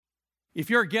If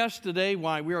you're a guest today,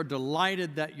 why, we are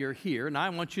delighted that you're here. And I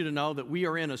want you to know that we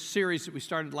are in a series that we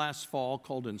started last fall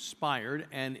called Inspired,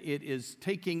 and it is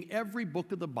taking every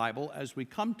book of the Bible as we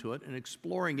come to it and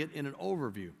exploring it in an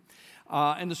overview.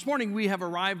 And this morning we have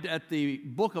arrived at the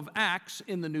book of Acts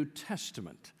in the New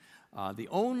Testament, the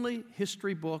only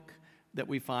history book that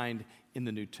we find in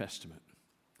the New Testament.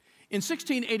 In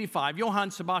 1685,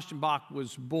 Johann Sebastian Bach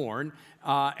was born,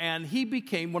 and he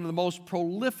became one of the most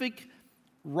prolific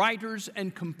writers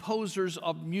and composers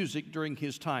of music during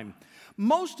his time.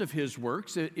 Most of his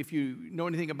works, if you know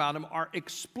anything about him, are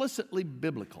explicitly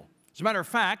biblical. As a matter of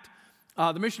fact,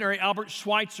 the missionary Albert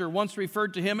Schweitzer once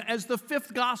referred to him as the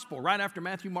fifth gospel, right after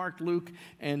Matthew, Mark, Luke,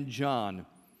 and John.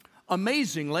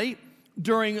 Amazingly,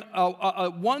 during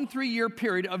a 3-year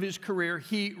period of his career,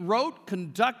 he wrote,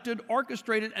 conducted,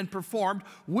 orchestrated, and performed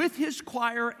with his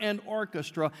choir and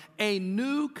orchestra a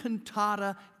new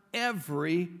cantata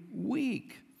every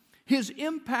week. His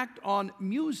impact on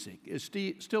music is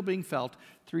still being felt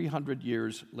 300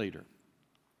 years later.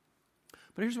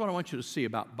 But here's what I want you to see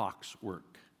about Bach's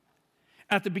work.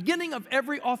 At the beginning of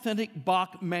every authentic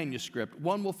Bach manuscript,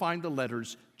 one will find the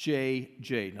letters J.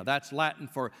 Now that's Latin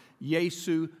for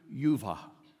Jesu Juva,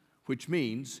 which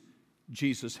means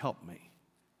Jesus help me.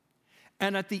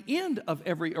 And at the end of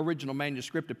every original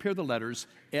manuscript appear the letters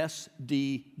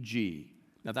SDG.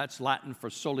 Now that's Latin for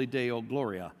Soli Deo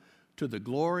Gloria, to the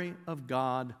glory of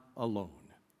God alone.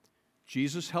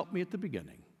 Jesus helped me at the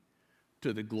beginning,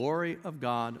 to the glory of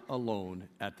God alone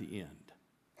at the end.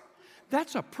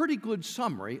 That's a pretty good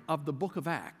summary of the book of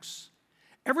Acts.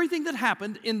 Everything that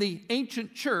happened in the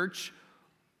ancient church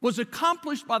was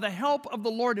accomplished by the help of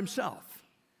the Lord himself.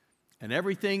 And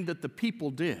everything that the people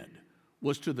did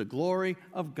was to the glory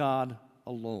of God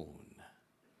alone.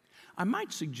 I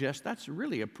might suggest that's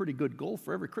really a pretty good goal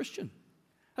for every Christian.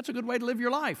 That's a good way to live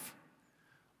your life.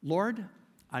 Lord,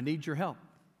 I need your help.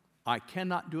 I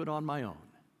cannot do it on my own.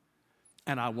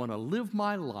 And I want to live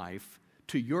my life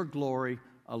to your glory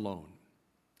alone.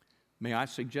 May I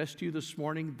suggest to you this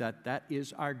morning that that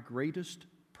is our greatest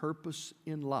purpose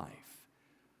in life,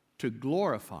 to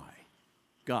glorify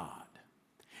God.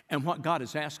 And what God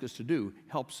has asked us to do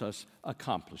helps us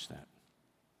accomplish that.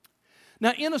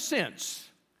 Now, in a sense,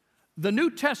 the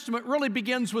New Testament really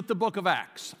begins with the book of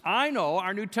Acts. I know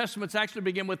our New Testaments actually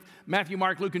begin with Matthew,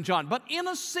 Mark, Luke, and John. But in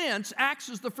a sense, Acts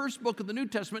is the first book of the New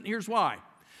Testament. Here's why.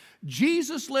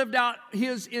 Jesus lived out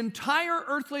his entire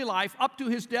earthly life up to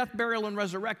his death, burial, and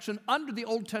resurrection under the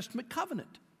Old Testament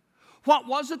covenant. What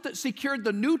was it that secured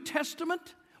the New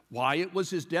Testament? Why, it was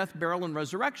his death, burial, and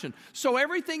resurrection. So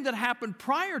everything that happened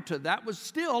prior to that was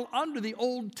still under the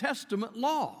Old Testament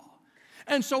law.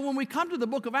 And so when we come to the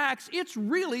book of Acts, it's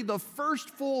really the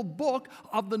first full book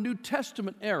of the New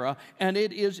Testament era, and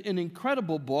it is an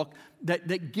incredible book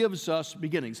that gives us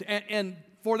beginnings. And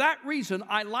for that reason,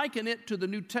 I liken it to the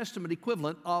New Testament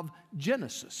equivalent of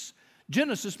Genesis.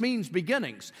 Genesis means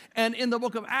beginnings. And in the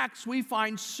book of Acts, we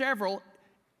find several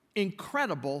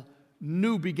incredible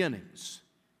new beginnings.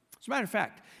 As a matter of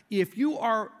fact, if you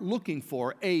are looking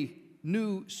for a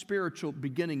new spiritual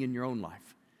beginning in your own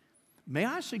life, may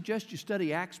I suggest you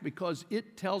study Acts because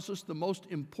it tells us the most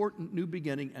important new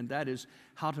beginning, and that is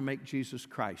how to make Jesus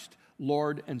Christ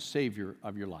Lord and Savior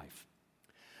of your life.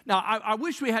 Now, I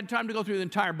wish we had time to go through the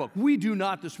entire book. We do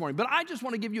not this morning, but I just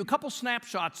want to give you a couple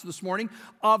snapshots this morning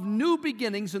of new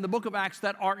beginnings in the book of Acts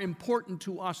that are important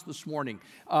to us this morning.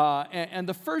 And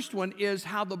the first one is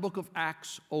how the book of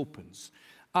Acts opens.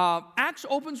 Acts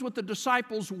opens with the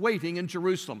disciples waiting in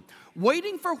Jerusalem.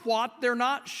 Waiting for what? They're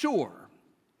not sure.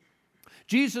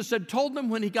 Jesus had told them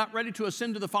when he got ready to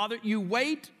ascend to the Father, you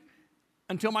wait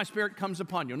until my Spirit comes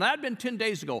upon you. And that had been 10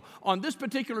 days ago. On this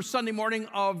particular Sunday morning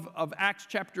of Acts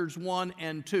chapters 1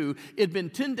 and 2, it had been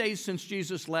 10 days since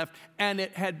Jesus left, and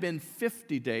it had been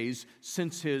 50 days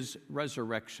since his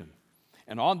resurrection.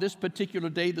 And on this particular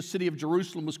day, the city of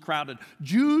Jerusalem was crowded.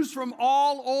 Jews from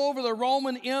all over the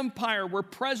Roman Empire were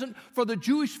present for the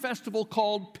Jewish festival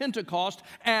called Pentecost,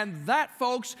 and that,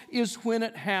 folks, is when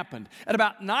it happened. At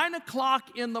about 9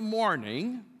 o'clock in the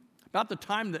morning, about the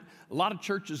time that a lot of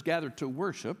churches gathered to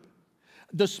worship,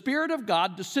 the Spirit of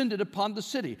God descended upon the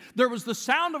city. There was the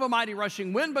sound of a mighty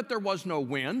rushing wind, but there was no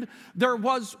wind. There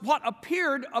was what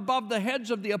appeared above the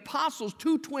heads of the apostles,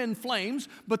 2 twin flames,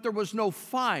 but there was no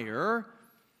fire.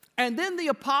 And then the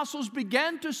apostles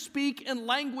began to speak in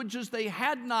languages they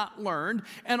had not learned,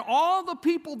 and all the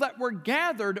people that were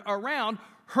gathered around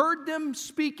heard them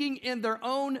speaking in their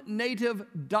own native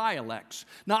dialects.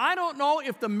 Now, I don't know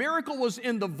if the miracle was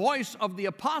in the voice of the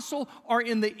apostle or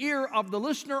in the ear of the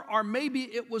listener, or maybe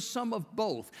it was some of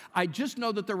both. I just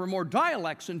know that there were more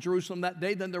dialects in Jerusalem that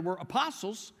day than there were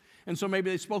apostles. And so maybe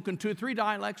they spoke in 2 or 3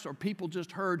 dialects, or people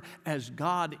just heard as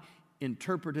God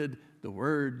interpreted the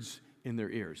words in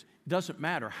their ears. It doesn't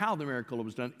matter how the miracle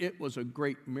was done. It was a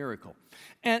great miracle.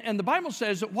 And the Bible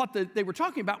says that what they were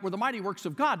talking about were the mighty works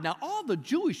of God. Now, all the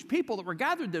Jewish people that were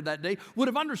gathered there that day would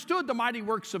have understood the mighty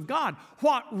works of God.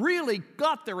 What really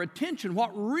got their attention,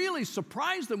 what really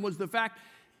surprised them, was the fact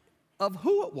of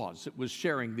who it was that was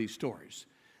sharing these stories.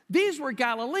 These were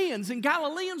Galileans, and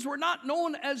Galileans were not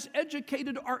known as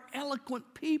educated or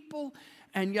eloquent people.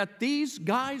 And yet these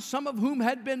guys, some of whom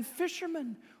had been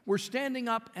fishermen, were standing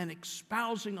up and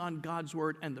espousing on God's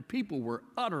word, and the people were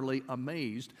utterly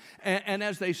amazed. And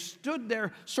as they stood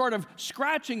there sort of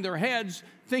scratching their heads,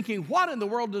 thinking, what in the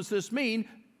world does this mean?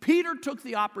 Peter took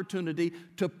the opportunity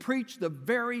to preach the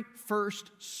very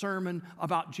first sermon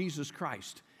about Jesus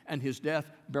Christ and his death,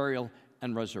 burial,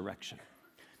 and resurrection.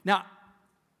 Now,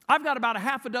 I've got about a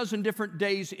half a dozen different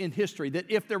days in history that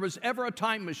if there was ever a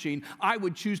time machine, I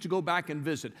would choose to go back and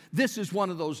visit. This is one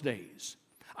of those days.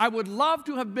 I would love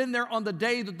to have been there on the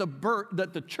day that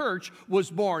the church was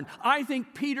born. I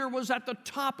think Peter was at the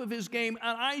top of his game,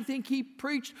 and I think he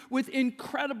preached with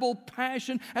incredible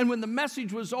passion. And when the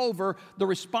message was over, the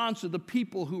response of the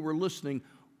people who were listening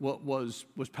was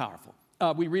powerful.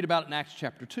 We read about it in Acts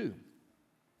chapter 2.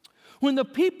 When the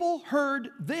people heard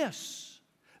this,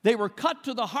 they were cut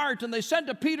to the heart, and they said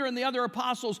to Peter and the other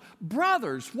apostles,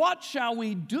 "Brothers, what shall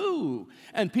we do?"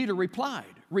 And Peter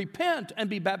replied, "Repent and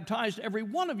be baptized, every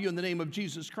one of you, in the name of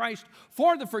Jesus Christ,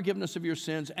 for the forgiveness of your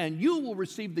sins, and you will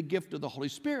receive the gift of the Holy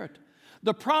Spirit.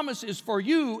 The promise is for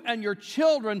you and your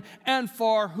children, and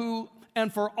for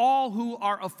all who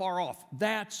are afar off."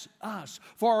 That's us.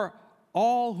 "For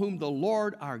all whom the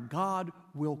Lord our God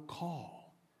will call."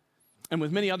 And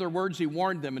with many other words, he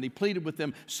warned them and he pleaded with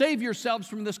them, "Save yourselves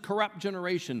from this corrupt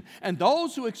generation." And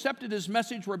those who accepted his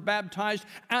message were baptized,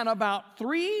 and about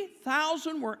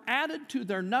 3,000 were added to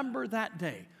their number that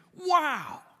day.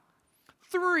 Wow!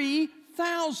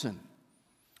 3,000.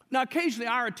 Now, occasionally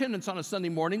our attendance on a Sunday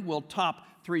morning will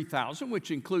top 3,000,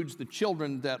 which includes the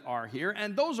children that are here,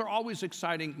 and those are always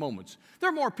exciting moments. There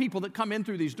are more people that come in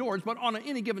through these doors, but on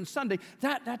any given Sunday,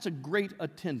 that's a great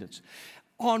attendance.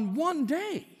 On one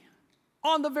day,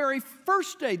 on the very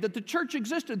first day that the church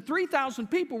existed, 3,000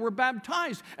 people were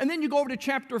baptized. And then you go over to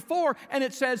chapter 4, and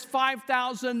it says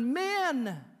 5,000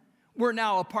 men were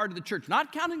now a part of the church,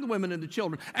 not counting the women and the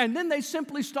children. And then they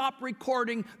simply stopped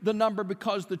recording the number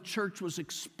because the church was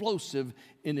explosive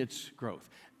in its growth.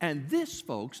 And this,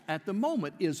 folks, at the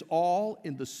moment is all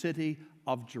in the city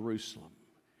of Jerusalem.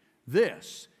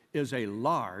 This is a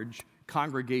large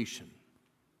congregation.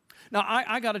 Now,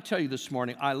 I got to tell you this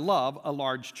morning, I love a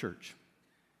large church.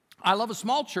 I love a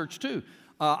small church, too.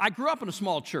 I grew up in a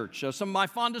small church. Some of my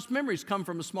fondest memories come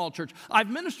from a small church.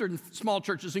 I've ministered in small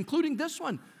churches, including this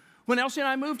one. When Elsie and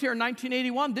I moved here in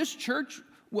 1981, this church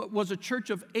was a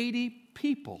church of 80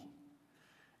 people.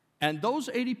 And those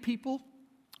 80 people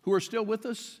who are still with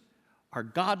us are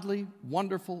godly,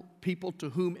 wonderful people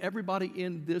to whom everybody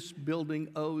in this building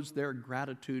owes their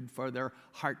gratitude for their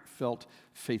heartfelt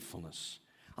faithfulness.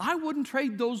 I wouldn't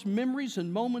trade those memories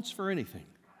and moments for anything.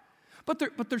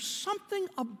 But there's something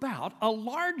about a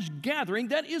large gathering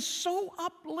that is so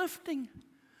uplifting.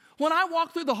 When I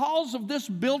walk through the halls of this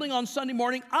building on Sunday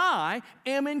morning, I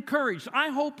am encouraged. I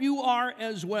hope you are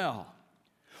as well.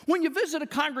 When you visit a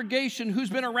congregation who's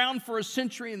been around for a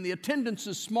century and the attendance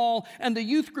is small and the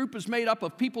youth group is made up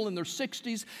of people in their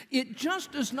 60s, it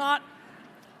just does not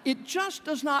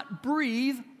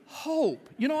breathe hope.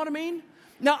 You know what I mean?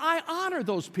 Now, I honor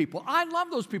those people. I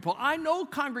love those people. I know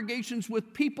congregations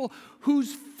with people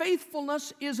whose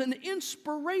faithfulness is an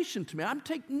inspiration to me. I'm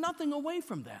taking nothing away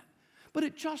from that. But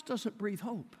it just doesn't breathe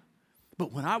hope.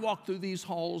 But when I walk through these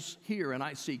halls here and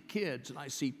I see kids and I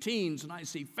see teens and I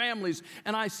see families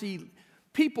and I see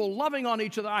people loving on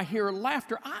each other, I hear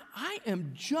laughter, I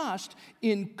am just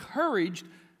encouraged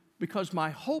because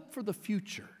my hope for the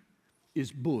future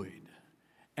is buoyed.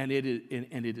 And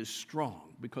it is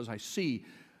strong because I see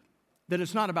that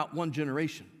it's not about one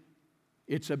generation.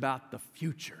 It's about the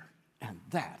future, and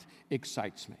that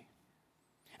excites me.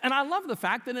 And I love the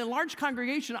fact that in a large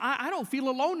congregation, I don't feel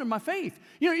alone in my faith.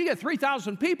 You know, you get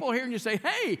 3,000 people here and you say,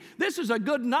 hey, this is a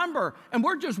good number. And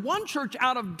we're just one church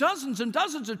out of dozens and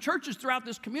dozens of churches throughout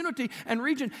this community and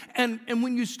region. And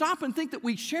when you stop and think that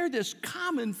we share this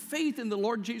common faith in the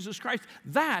Lord Jesus Christ,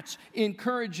 that's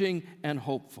encouraging and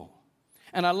hopeful.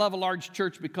 And I love a large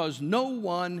church because no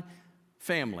one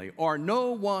family or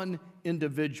no one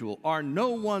individual or no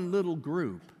one little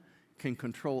group can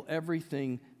control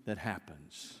everything that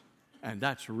happens. And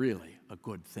that's really a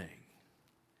good thing.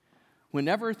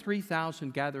 Whenever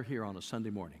 3,000 gather here on a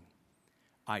Sunday morning,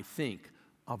 I think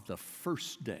of the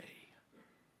first day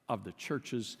of the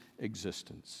church's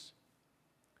existence.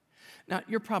 Now,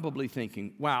 you're probably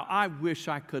thinking, wow, I wish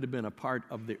I could have been a part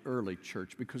of the early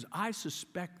church because I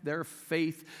suspect their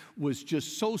faith was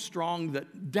just so strong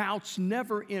that doubts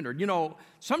never entered. You know,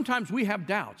 sometimes we have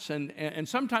doubts and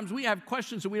sometimes we have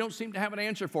questions that we don't seem to have an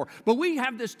answer for. But we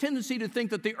have this tendency to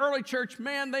think that the early church,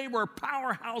 man, they were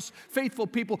powerhouse, faithful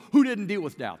people who didn't deal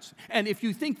with doubts. And if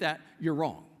you think that, you're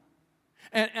wrong.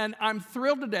 And I'm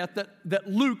thrilled to death that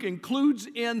Luke includes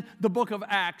in the book of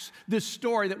Acts this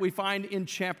story that we find in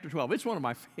chapter 12. It's one of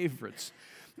my favorites.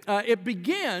 It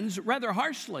begins rather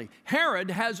harshly.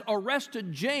 Herod has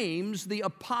arrested James, the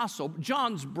apostle,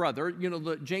 John's brother, you know,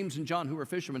 the James and John who were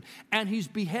fishermen, and he's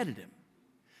beheaded him.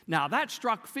 Now, that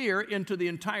struck fear into the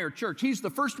entire church. He's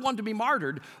the first one to be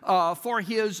martyred for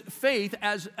his faith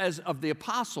as of the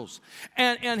apostles.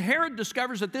 And Herod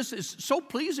discovers that this is so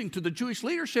pleasing to the Jewish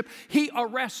leadership, he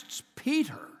arrests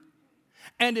Peter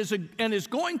and is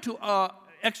going to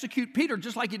execute Peter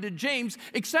just like he did James,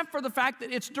 except for the fact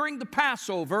that it's during the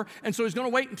Passover, and so he's going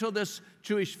to wait until this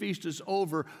Jewish feast is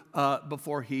over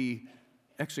before he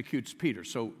executes Peter.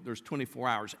 So there's 24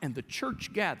 hours, and the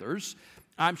church gathers,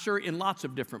 I'm sure in lots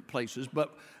of different places,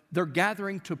 but they're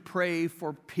gathering to pray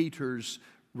for Peter's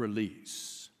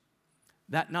release.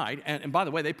 That night, and by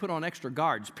the way, they put on extra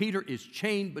guards. Peter is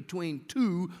chained between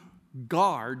two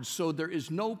guards, so there is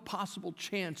no possible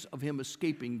chance of him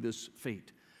escaping this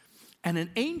fate. And an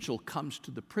angel comes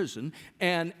to the prison,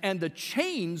 and the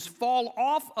chains fall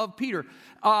off of Peter,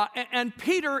 and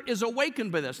Peter is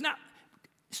awakened by this. Now,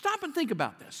 stop and think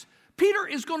about this. Peter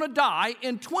is going to die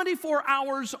in 24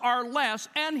 hours or less,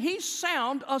 and he's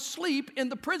sound asleep in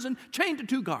the prison, chained to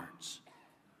two guards.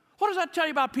 What does that tell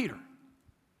you about Peter?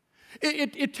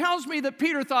 It tells me that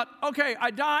Peter thought, okay,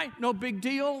 I die, no big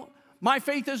deal. My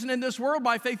faith isn't in this world,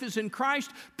 my faith is in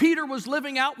Christ. Peter was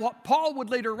living out what Paul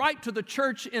would later write to the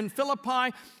church in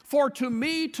Philippi, for to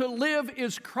me to live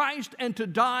is Christ and to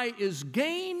die is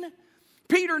gain.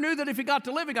 Peter knew that if he got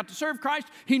to live, he got to serve Christ.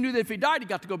 He knew that if he died, he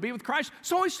got to go be with Christ.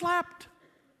 So he slept.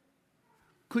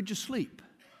 Could you sleep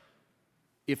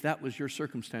if that was your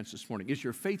circumstance this morning? Is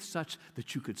your faith such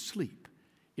that you could sleep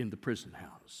in the prison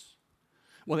house?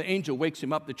 Well, the angel wakes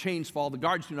him up. The chains fall. The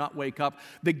guards do not wake up.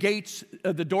 The gates,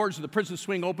 the doors of the prison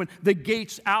swing open. The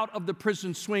gates out of the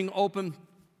prison swing open.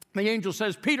 The angel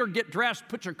says, Peter, get dressed,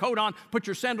 put your coat on, put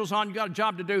your sandals on, you got a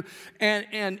job to do.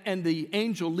 And the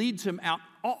angel leads him out.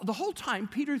 The whole time,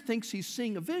 Peter thinks he's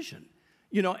seeing a vision.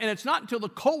 You know, and it's not until the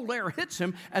cold air hits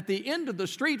him at the end of the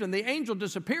street and the angel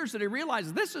disappears that he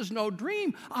realizes this is no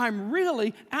dream. I'm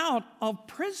really out of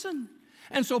prison.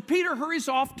 And so Peter hurries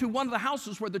off to one of the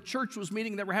houses where the church was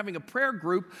meeting. They were having a prayer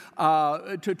group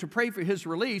to pray for his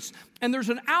release. And there's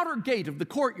an outer gate of the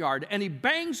courtyard, and he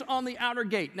bangs on the outer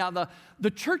gate. Now,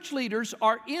 the church leaders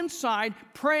are inside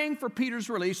praying for Peter's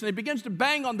release, and he begins to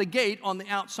bang on the gate on the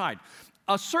outside.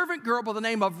 A servant girl by the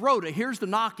name of Rhoda hears the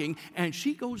knocking, and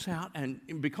she goes out, and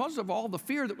because of all the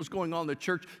fear that was going on in the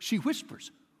church, she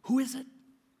whispers, "Who is it?"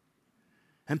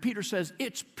 And Peter says,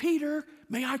 "It's Peter.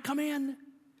 May I come in?"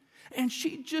 And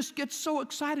she just gets so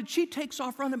excited, she takes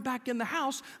off running back in the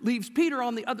house, leaves Peter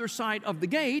on the other side of the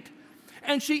gate,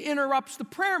 and she interrupts the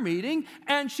prayer meeting,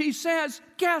 and she says,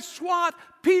 "Guess what?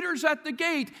 Peter's at the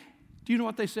gate." Do you know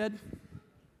what they said?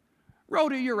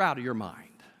 "Rhoda, you're out of your mind."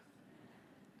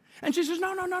 And she says,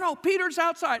 no, Peter's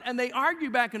outside. And they argue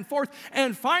back and forth.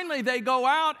 And finally they go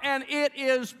out, and it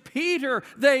is Peter.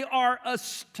 They are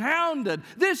astounded.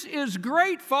 This is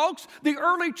great, folks. The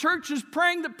early church is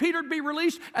praying that Peter be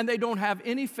released, and they don't have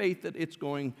any faith that it's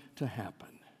going to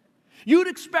happen. You'd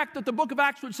expect that the book of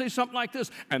Acts would say something like this,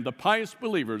 and the pious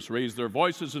believers raised their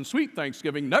voices in sweet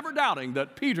thanksgiving, never doubting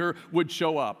that Peter would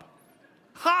show up.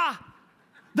 Ha!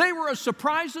 They were as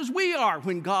surprised as we are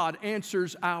when God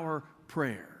answers our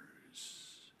prayers.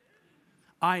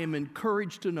 I am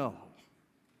encouraged to know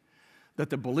that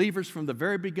the believers from the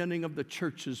very beginning of the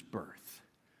church's birth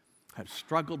have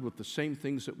struggled with the same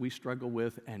things that we struggle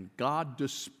with, and God,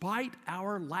 despite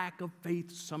our lack of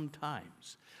faith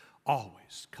sometimes,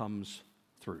 always comes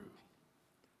through.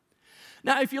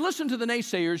 Now, if you listen to the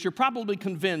naysayers, you're probably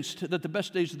convinced that the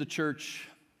best days of the church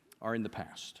are in the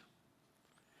past.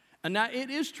 And now, it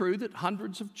is true that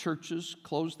hundreds of churches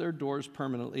close their doors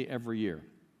permanently every year.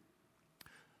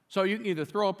 So you can either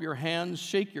throw up your hands,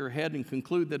 shake your head, and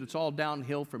conclude that it's all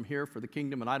downhill from here for the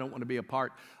kingdom, and I don't want to be a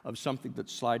part of something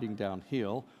that's sliding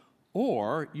downhill.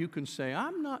 Or you can say,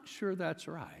 I'm not sure that's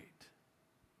right.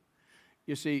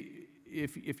 You see,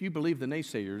 if you believe the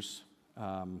naysayers,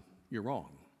 you're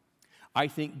wrong. I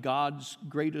think God's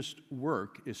greatest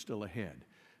work is still ahead.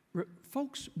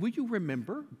 Folks, will you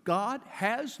remember, God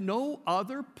has no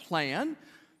other plan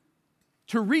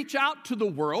to reach out to the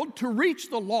world, to reach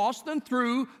the lost, than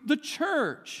through the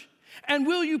church. And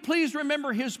will you please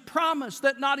remember His promise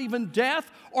that not even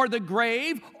death or the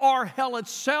grave or hell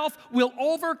itself will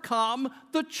overcome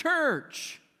the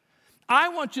church. I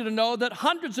want you to know that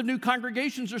hundreds of new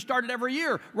congregations are started every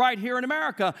year right here in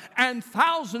America, and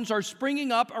thousands are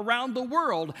springing up around the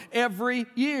world every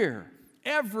year,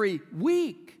 every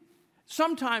week,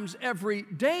 sometimes every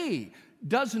day.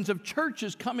 Dozens of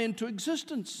churches come into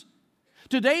existence.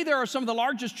 Today, there are some of the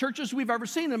largest churches we've ever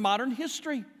seen in modern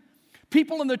history.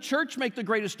 People in the church make the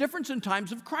greatest difference in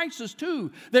times of crisis,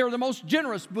 too. They are the most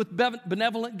generous with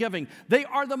benevolent giving. They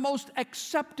are the most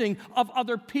accepting of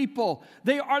other people.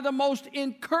 They are the most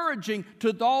encouraging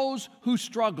to those who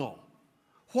struggle.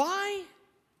 Why?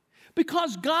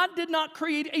 Because God did not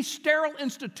create a sterile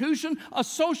institution, a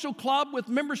social club with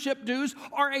membership dues,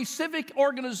 or a civic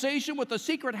organization with a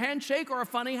secret handshake or a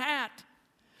funny hat.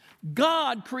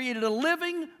 God created a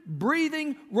living,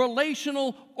 breathing,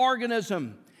 relational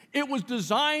organism. It was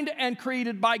designed and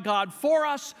created by God for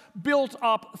us, built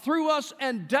up through us,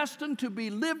 and destined to be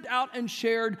lived out and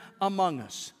shared among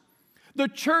us. The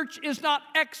church is not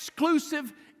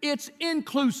exclusive, it's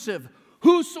inclusive.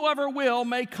 Whosoever will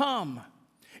may come.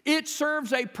 It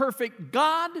serves a perfect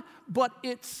God, but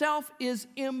itself is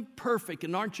imperfect.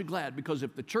 And aren't you glad? Because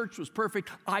if the church was perfect,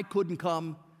 I couldn't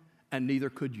come, and neither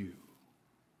could you.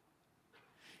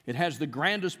 It has the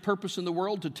grandest purpose in the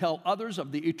world to tell others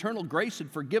of the eternal grace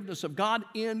and forgiveness of God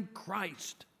in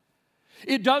Christ.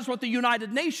 It does what the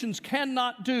United Nations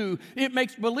cannot do. It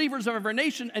makes believers of every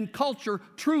nation and culture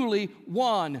truly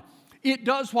one. It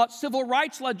does what civil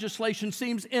rights legislation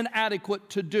seems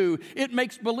inadequate to do. It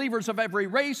makes believers of every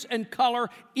race and color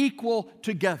equal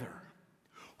together.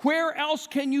 Where else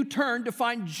can you turn to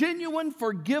find genuine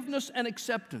forgiveness and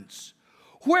acceptance?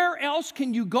 Where else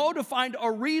can you go to find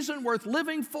a reason worth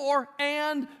living for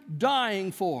and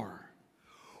dying for?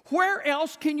 Where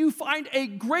else can you find a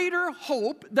greater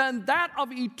hope than that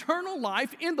of eternal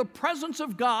life in the presence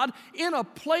of God in a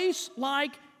place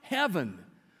like heaven?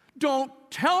 Don't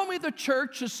tell me the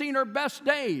church has seen her best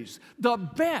days. The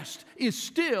best is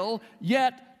still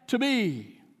yet to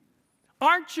be.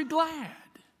 Aren't you glad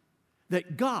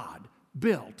that God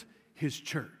built His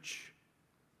church?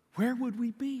 Where would we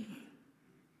be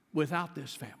without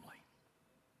this family?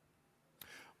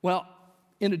 Well,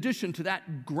 in addition to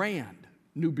that grand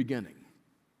new beginning,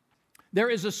 there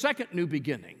is a second new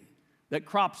beginning that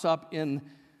crops up in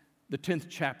the 10th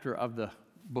chapter of the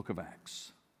book of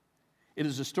Acts. It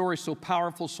is a story so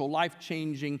powerful, so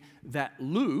life-changing, that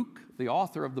Luke, the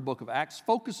author of the book of Acts,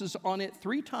 focuses on it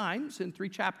 3 times in 3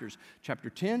 chapters. Chapter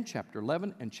 10, chapter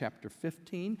 11, and chapter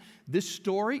 15. This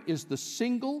story is the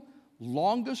single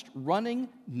longest running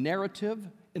narrative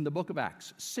in the book of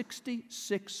Acts.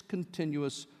 66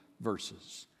 continuous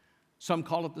verses. Some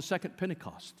call it the second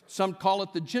Pentecost. Some call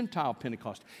it the Gentile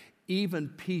Pentecost. Even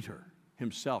Peter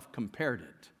himself compared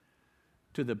it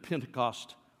to the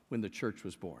Pentecost when the church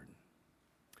was born.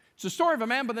 It's the story of a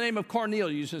man by the name of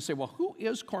Cornelius. You say, well, who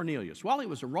is Cornelius? Well, he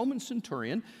was a Roman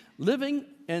centurion living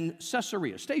in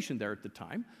Caesarea, stationed there at the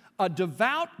time, a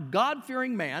devout,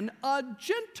 God-fearing man, a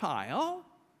Gentile,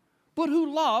 but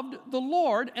who loved the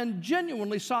Lord and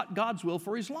genuinely sought God's will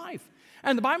for his life.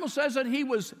 And the Bible says that he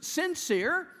was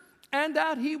sincere and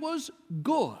that he was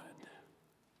good.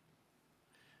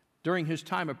 During his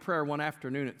time of prayer one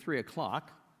afternoon at 3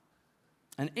 o'clock,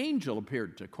 an angel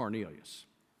appeared to Cornelius.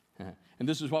 And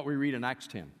this is what we read in Acts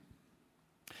 10.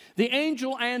 The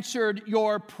angel answered,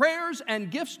 "Your prayers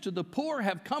and gifts to the poor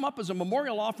have come up as a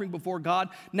memorial offering before God.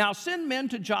 Now send men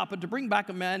to Joppa to bring back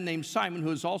a man named Simon,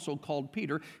 who is also called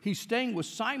Peter. He's staying with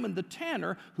Simon the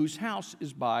tanner, whose house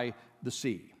is by the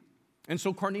sea." And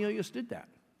so Cornelius did that.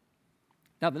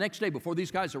 Now the next day, before these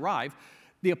guys arrive,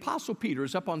 the Apostle Peter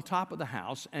is up on top of the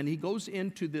house, and he goes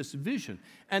into this vision.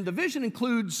 And the vision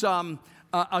includes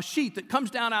a sheet that comes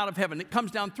down out of heaven. It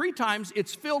comes down 3 times.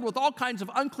 It's filled with all kinds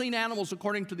of unclean animals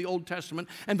according to the Old Testament.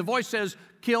 And the voice says,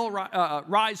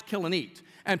 rise, kill, and eat.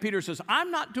 And Peter says,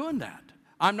 I'm not doing that.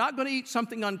 I'm not going to eat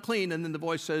something unclean. And then the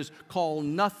voice says, call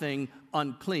nothing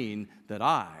unclean that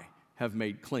I have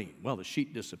made clean. Well, the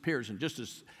sheet disappears, and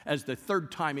just as the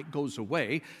third time it goes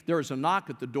away, there is a knock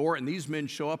at the door, and these men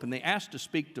show up, and they ask to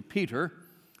speak to Peter,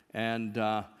 and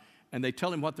they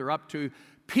tell him what they're up to.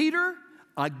 Peter,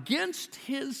 against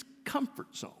his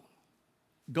comfort zone,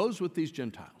 goes with these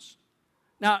Gentiles.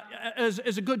 Now, as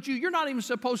a good Jew, you're not even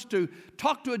supposed to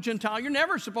talk to a Gentile. You're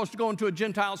never supposed to go into a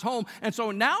Gentile's home. And so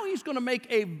now he's going to make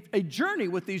a journey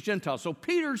with these Gentiles. So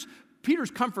Peter's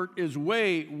comfort is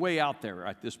way, way out there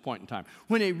at this point in time.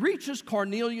 When he reaches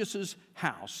Cornelius'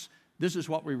 house, this is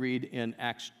what we read in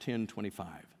Acts 10:25.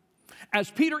 As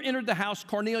Peter entered the house,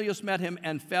 Cornelius met him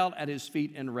and fell at his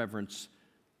feet in reverence.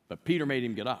 But Peter made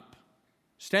him get up.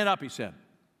 Stand up, he said.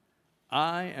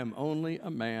 I am only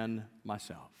a man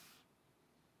myself.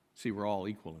 See, we're all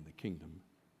equal in the kingdom.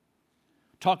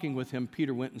 Talking with him,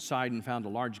 Peter went inside and found a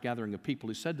large gathering of people.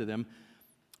 He said to them,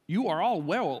 you are all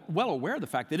well aware of the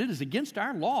fact that it is against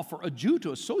our law for a Jew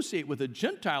to associate with a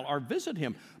Gentile or visit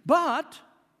him. But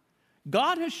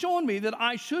God has shown me that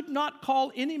I should not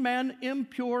call any man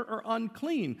impure or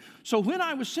unclean. So when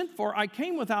I was sent for, I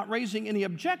came without raising any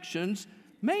objections.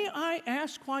 May I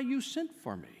ask why you sent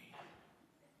for me?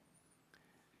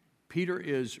 Peter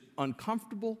is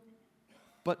uncomfortable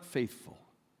but faithful.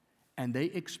 And they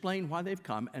explain why they've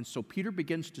come. And so Peter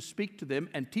begins to speak to them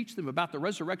and teach them about the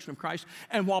resurrection of Christ.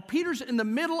 And while Peter's in the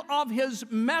middle of his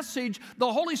message,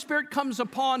 the Holy Spirit comes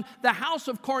upon the house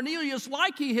of Cornelius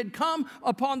like he had come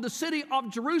upon the city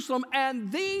of Jerusalem.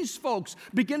 And these folks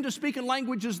begin to speak in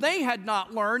languages they had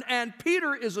not learned. And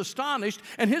Peter is astonished.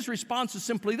 And his response is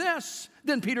simply this.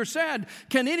 Then Peter said,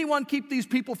 can anyone keep these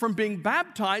people from being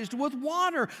baptized with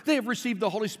water? They have received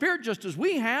the Holy Spirit just as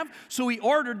we have. So he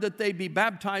ordered that they be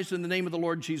baptized in the name of the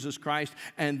Lord Jesus Christ.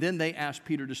 And then they asked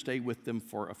Peter to stay with them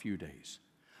for a few days.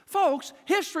 Folks,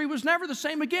 history was never the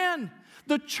same again.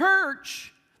 The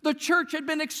church had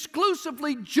been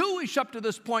exclusively Jewish up to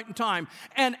this point in time.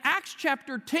 And Acts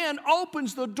chapter 10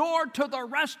 opens the door to the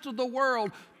rest of the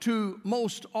world, to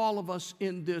most all of us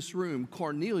in this room.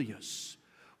 Cornelius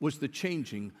was the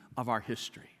changing of our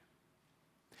history.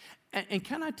 And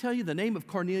can I tell you, the name of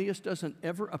Cornelius doesn't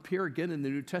ever appear again in the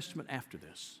New Testament after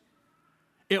this.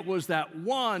 It was that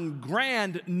one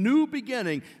grand new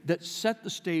beginning that set the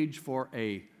stage for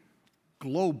a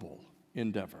global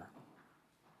endeavor.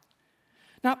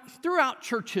 Now, throughout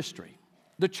church history,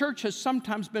 the church has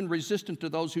sometimes been resistant to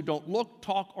those who don't look,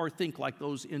 talk, or think like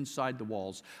those inside the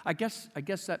walls. I guess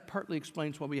that partly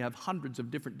explains why we have hundreds of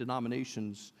different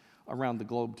denominations around the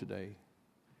globe today.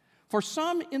 For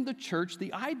some in the church,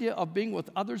 the idea of being with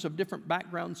others of different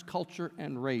backgrounds, culture,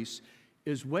 and race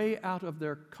is way out of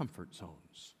their comfort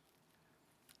zones.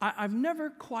 I've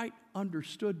never quite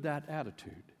understood that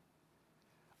attitude.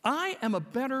 I am a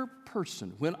better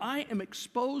person when I am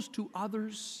exposed to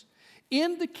others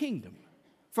in the kingdom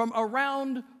from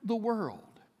around the world.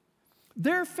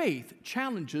 Their faith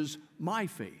challenges my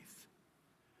faith.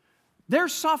 Their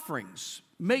sufferings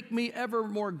make me ever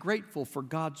more grateful for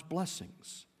God's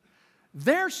blessings.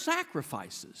 Their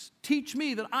sacrifices teach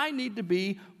me that I need to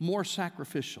be more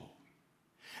sacrificial.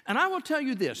 And I will tell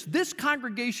you this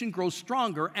congregation grows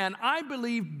stronger and I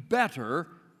believe better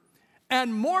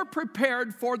and more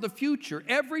prepared for the future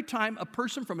every time a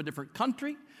person from a different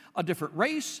country, a different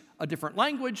race, a different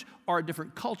language, or a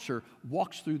different culture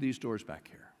walks through these doors back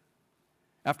here.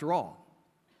 After all,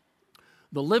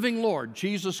 the living Lord,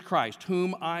 Jesus Christ,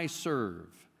 whom I serve,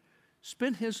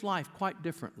 spent his life quite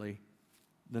differently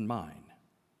than mine.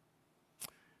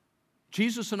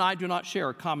 Jesus and I do not share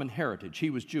a common heritage. He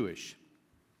was Jewish.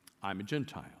 I'm a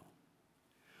Gentile.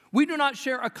 We do not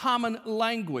share a common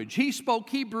language. He spoke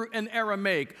Hebrew and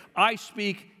Aramaic. I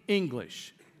speak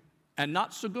English, and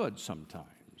not so good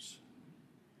sometimes.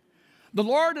 The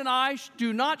Lord and I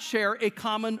do not share a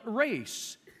common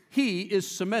race. He is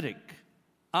Semitic.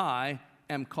 I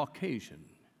am Caucasian.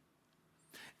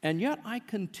 And yet I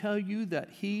can tell you that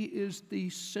he is the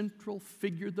central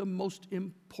figure, the most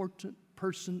important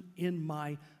person in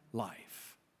my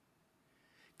life.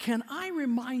 Can I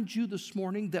remind you this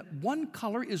morning that one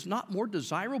color is not more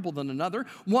desirable than another?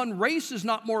 One race is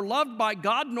not more loved by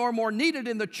God, nor more needed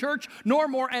in the church, nor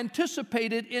more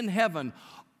anticipated in heaven.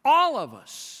 All of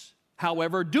us,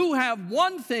 however, do have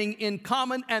one thing in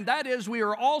common, and that is we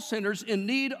are all sinners in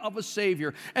need of a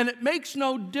Savior. And it makes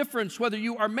no difference whether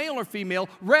you are male or female,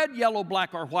 red, yellow,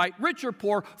 black, or white, rich or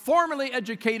poor, formally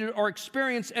educated or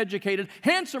experience educated,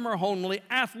 handsome or homely,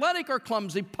 athletic or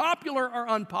clumsy, popular or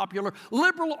unpopular,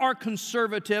 liberal or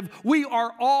conservative. We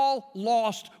are all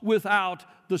lost without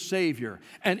the Savior.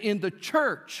 And in the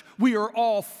church, we are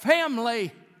all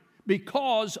family,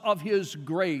 because of His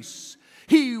grace.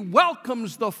 He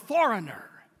welcomes the foreigner.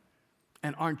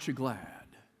 And aren't you glad?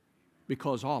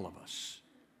 Because all of us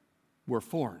were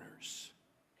foreigners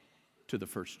to the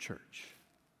first church.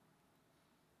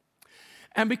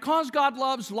 And because God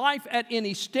loves life at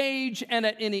any stage and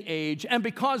at any age, and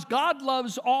because God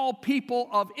loves all people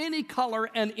of any color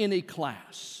and any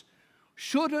class,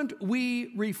 shouldn't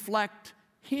we reflect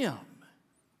Him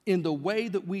in the way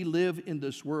that we live in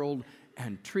this world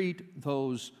and treat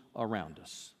those around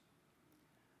us?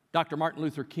 Dr. Martin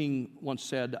Luther King once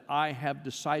said, "I have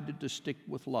decided to stick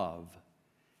with love.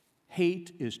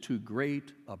 Hate is too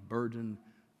great a burden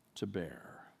to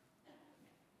bear."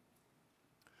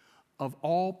 Of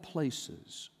all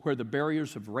places where the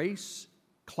barriers of race,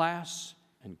 class,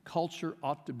 and culture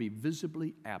ought to be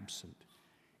visibly absent,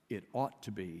 it ought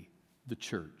to be the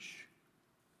church.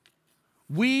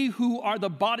 We who are the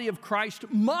body of Christ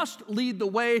must lead the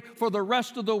way for the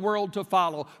rest of the world to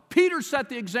follow. Peter set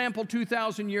the example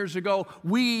 2,000 years ago.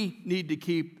 We need to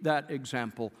keep that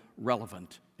example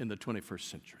relevant in the 21st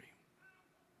century.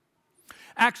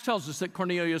 Acts tells us that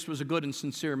Cornelius was a good and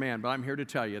sincere man, but I'm here to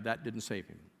tell you that didn't save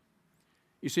him.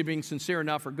 You see, being sincere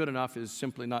enough or good enough is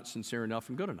simply not sincere enough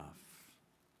and good enough.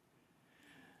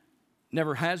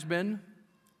 Never has been,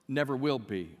 never will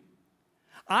be.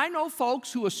 I know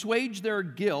folks who assuage their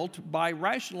guilt by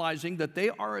rationalizing that they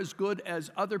are as good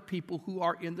as other people who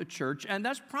are in the church, and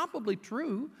that's probably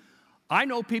true. I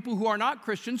know people who are not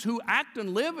Christians who act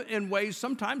and live in ways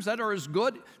sometimes that are as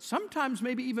good, sometimes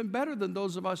maybe even better than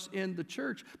those of us in the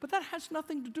church, but that has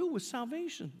nothing to do with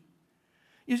salvation.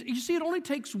 You see, it only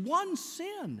takes one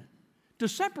sin to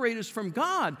separate us from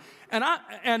God.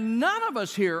 And none of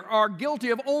us here are guilty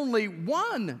of only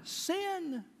one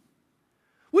sin.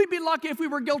 We'd be lucky if we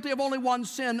were guilty of only one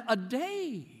sin a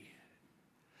day.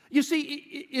 You see,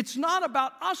 it's not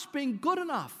about us being good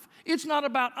enough. It's not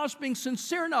about us being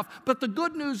sincere enough. But the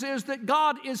good news is that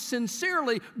God is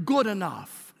sincerely good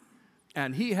enough.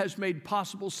 And He has made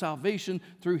possible salvation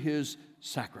through His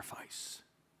sacrifice.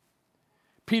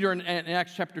 Peter in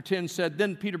Acts chapter 10 said,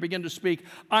 "Then Peter began to speak,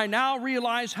 I now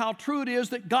realize how true it is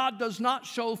that God does not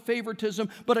show favoritism,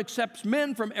 but accepts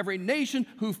men from every nation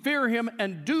who fear Him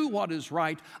and do what is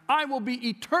right. I will be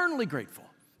eternally grateful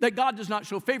that God does not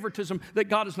show favoritism, that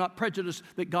God is not prejudiced,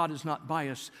 that God is not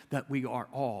biased, that we are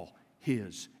all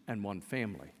His and one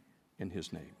family in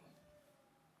His name."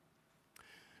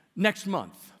 Next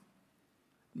month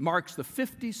marks the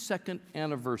 52nd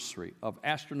anniversary of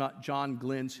astronaut John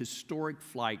Glenn's historic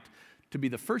flight to be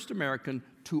the first American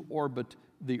to orbit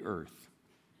the Earth.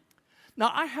 Now,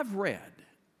 I have read,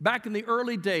 back in the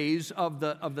early days of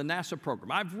the NASA program,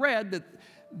 I've read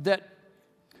that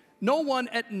no one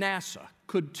at NASA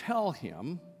could tell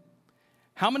him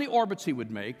how many orbits he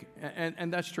would make,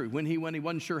 and that's true, when he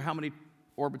wasn't sure how many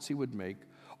orbits he would make,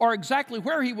 or exactly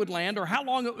where he would land, or how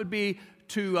long it would be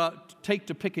to take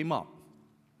to pick him up.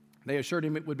 They assured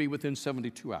him it would be within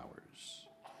 72 hours.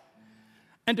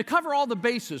 And to cover all the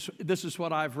bases, this is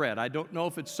what I've read. I don't know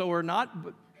if it's so or not,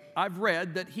 but I've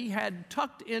read that he had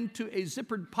tucked into a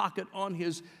zippered pocket on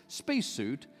his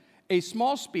spacesuit a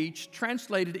small speech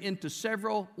translated into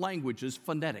several languages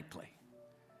phonetically.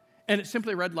 And it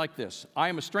simply read like this: "I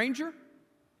am a stranger.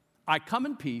 I come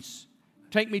in peace.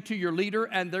 Take me to your leader,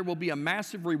 and there will be a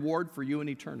massive reward for you in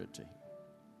eternity."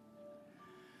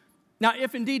 Now,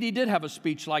 if indeed he did have a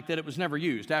speech like that, it was never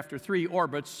used. After 3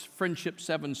 orbits, Friendship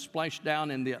 7 splashed down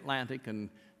in the Atlantic,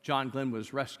 and John Glenn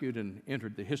was rescued and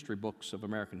entered the history books of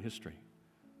American history.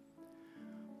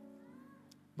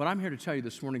 But I'm here to tell you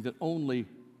this morning that only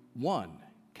one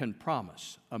can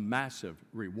promise a massive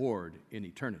reward in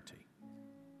eternity.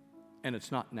 And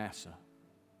it's not NASA.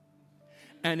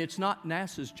 And it's not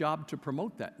NASA's job to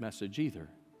promote that message either.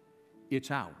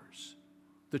 It's ours,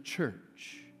 the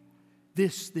church.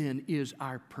 This then is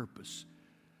our purpose,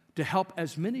 to help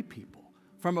as many people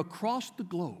from across the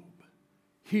globe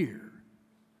hear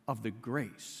of the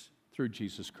grace through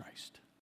Jesus Christ.